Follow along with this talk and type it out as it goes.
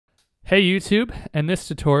Hey YouTube, in this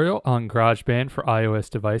tutorial on Garageband for iOS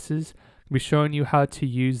devices, I'll be showing you how to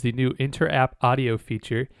use the new inter-app audio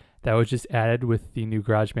feature that was just added with the new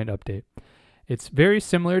Garageband update. It's very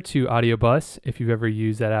similar to Audio Bus if you've ever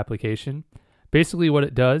used that application. Basically what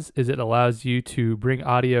it does is it allows you to bring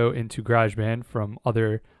audio into Garageband from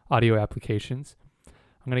other audio applications.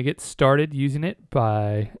 I'm going to get started using it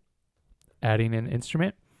by adding an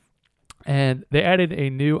instrument. And they added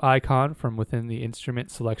a new icon from within the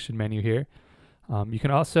instrument selection menu here. You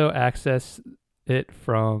can also access it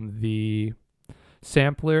from the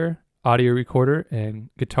sampler, audio recorder,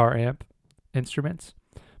 and guitar amp instruments.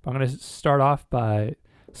 But I'm going to start off by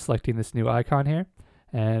selecting this new icon here.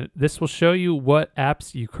 And this will show you what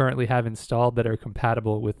apps you currently have installed that are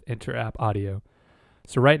compatible with inter-app audio.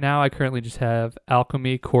 So right now I currently just have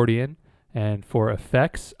Alchemy Accordion, and for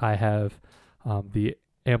effects I have the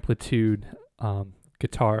amplitude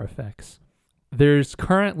guitar effects. There's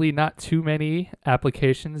currently not too many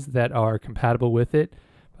applications that are compatible with it,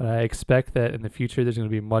 but I expect that in the future there's going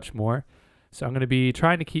to be much more. So I'm going to be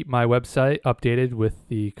trying to keep my website updated with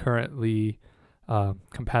the currently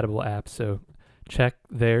compatible apps. So check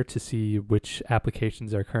there to see which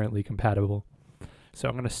applications are currently compatible. So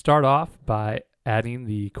I'm going to start off by adding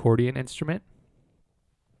the accordion instrument.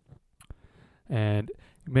 And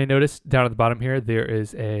you may notice down at the bottom here, there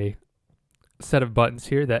is a set of buttons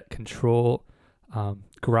here that control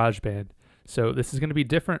GarageBand. So this is going to be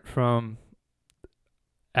different from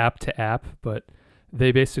app to app, but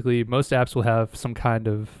they basically, most apps will have some kind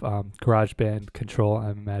of GarageBand control,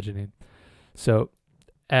 I'm imagining. So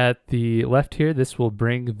at the left here, this will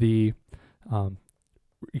bring the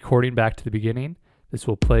recording back to the beginning. This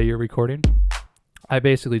will play your recording. I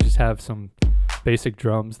basically just have some basic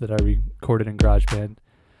drums that I recorded in GarageBand.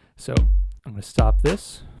 So I'm going to stop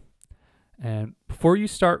this. And before you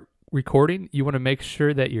start recording, you want to make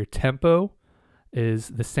sure that your tempo is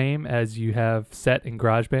the same as you have set in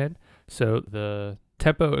GarageBand. So the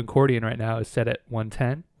tempo accordion right now is set at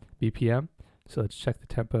 110 BPM. So let's check the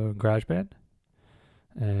tempo in GarageBand.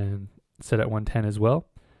 And set at 110 as well.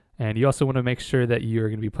 And you also want to make sure that you're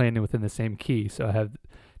going to be playing it within the same key. So I have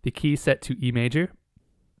the key set to E major.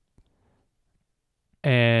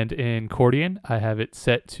 And in accordion, I have it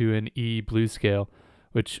set to an E blues scale,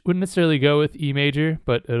 which wouldn't necessarily go with E major,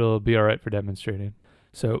 but it'll be all right for demonstrating.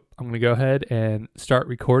 So I'm going to go ahead and start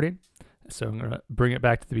recording. So I'm going to bring it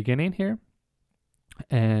back to the beginning here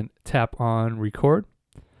and tap on record.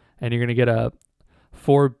 And you're going to get a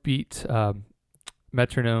 4-beat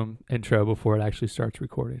metronome intro before it actually starts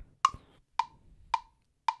recording.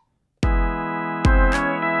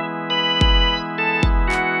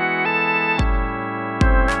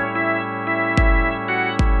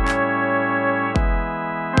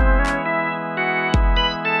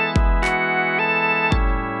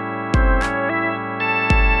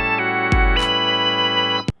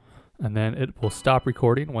 And then it will stop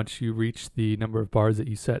recording once you reach the number of bars that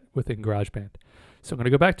you set within GarageBand. So I'm going to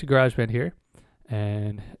go back to GarageBand here,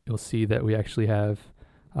 and you'll see that we actually have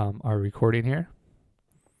our recording here.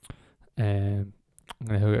 And I'm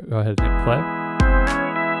going to go ahead and hit play.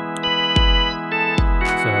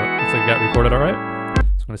 So it looks like it got recorded all right.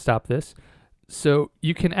 So I'm going to stop this. So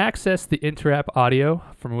you can access the inter-app audio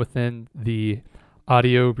from within the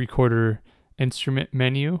audio recorder instrument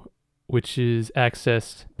menu, which is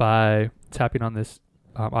accessed by tapping on this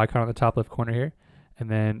icon on the top left corner here. And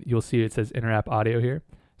then you'll see it says inter-app audio here.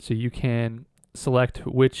 So you can select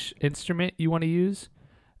which instrument you want to use,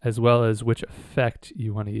 as well as which effect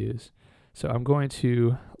you want to use. So I'm going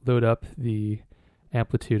to load up the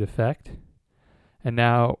amplitude effect. And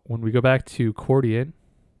now when we go back to accordion,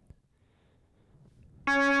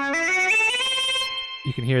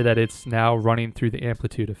 you can hear that it's now running through the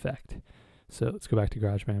amplitude effect. So let's go back to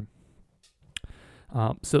GarageBand.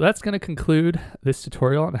 So that's going to conclude this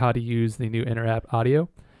tutorial on how to use the new inter-app audio.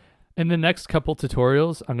 In the next couple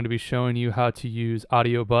tutorials, I'm going to be showing you how to use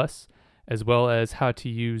Audio Bus, as well as how to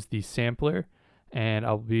use the sampler, and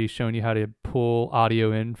I'll be showing you how to pull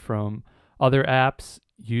audio in from other apps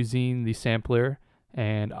using the sampler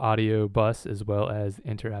and Audio Bus, as well as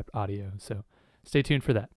inter-app audio. So stay tuned for that.